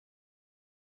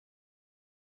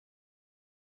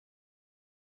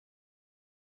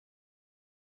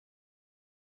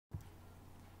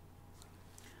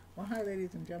Well, hi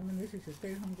ladies and gentlemen, this is your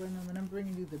Stay Home Grandma, and I'm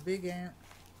bringing you the Big Ant.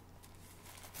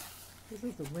 This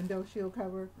is the window shield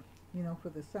cover, you know, for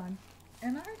the sun.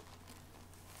 And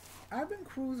I've been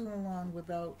cruising along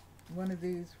without one of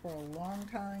these for a long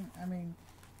time. I mean,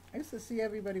 I used to see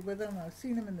everybody with them. I've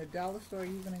seen them in the dollar store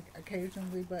even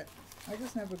occasionally, but I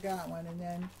just never got one. And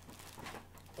then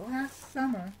last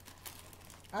summer,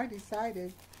 I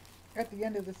decided at the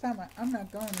end of the summer, I'm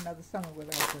not going another summer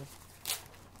without this.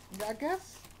 I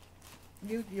guess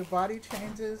your body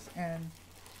changes, and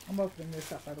I'm opening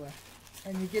this up by the way,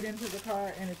 and you get into the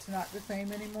car and it's not the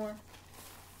same anymore.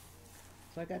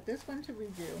 So I got this one to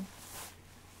review.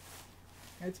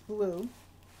 It's blue,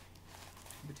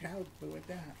 metallic blue at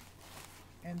that.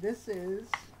 And this is,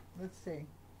 let's see,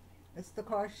 it's the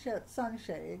car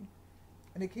Sunshade,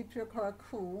 and it keeps your car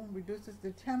cool, reduces the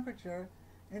temperature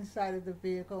inside of the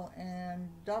vehicle, and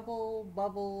double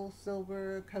bubble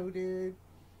silver coated,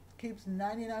 keeps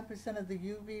 99% of the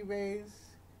UV rays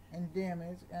and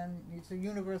damage, and it's a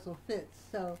universal fit,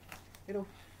 so it'll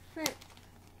fit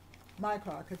my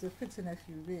car because it fits an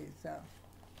SUV, so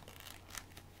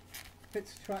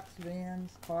fits trucks,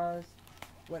 vans, cars,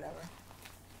 whatever.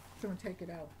 So I'm gonna take it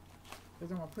out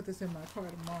because I'm gonna put this in my car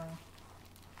tomorrow.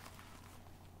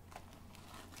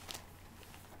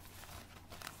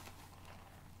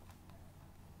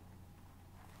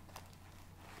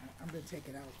 I'm gonna take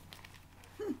it out.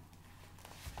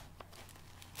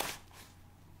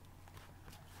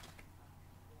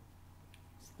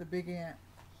 It's the Big Ant.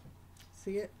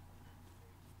 See it?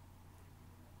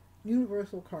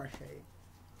 Universal car shade.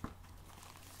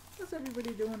 How's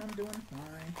everybody doing? I'm doing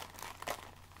fine.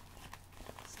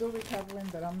 Still recovering,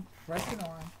 but I'm pressing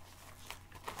on.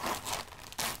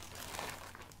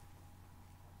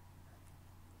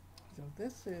 So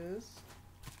this is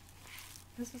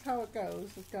how it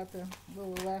goes. It's got the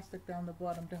little elastic down the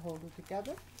bottom to hold it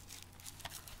together.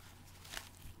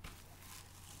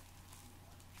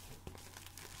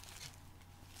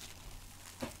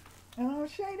 Oh,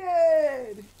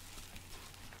 shaded!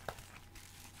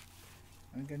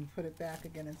 I'm going to put it back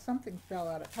again, and something fell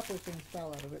out. A couple of things fell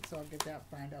out of it, so I'll get that,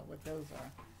 find out what those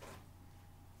are.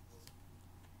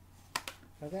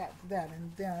 So that's that,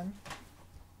 and then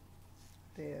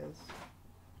there's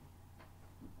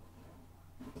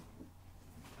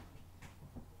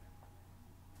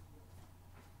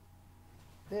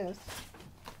this.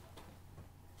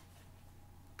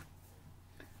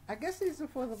 I guess these are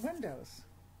for the windows.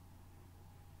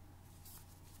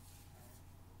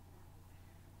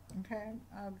 Okay,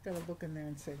 I've got to look in there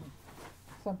and see.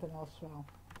 Something else fell.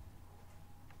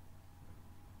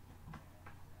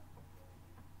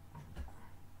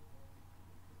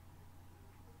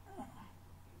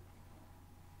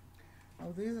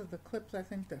 Oh, these are the clips, I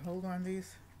think, that hold on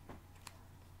these.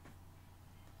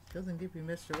 Doesn't give you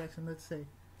misdirection. Let's see.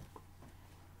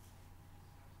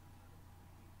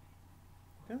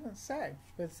 Doesn't say,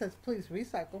 but it says please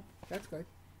recycle. That's good.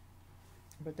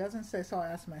 But it doesn't say, so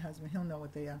I'll ask my husband. He'll know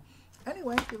what they are.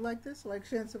 Anyway, if you like this, like,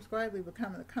 share, and subscribe. Leave a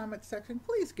comment in the comment section.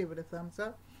 Please give it a thumbs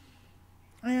up.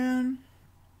 And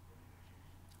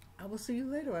I will see you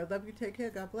later. I love you. Take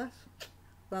care. God bless.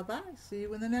 Bye-bye. See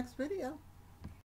you in the next video.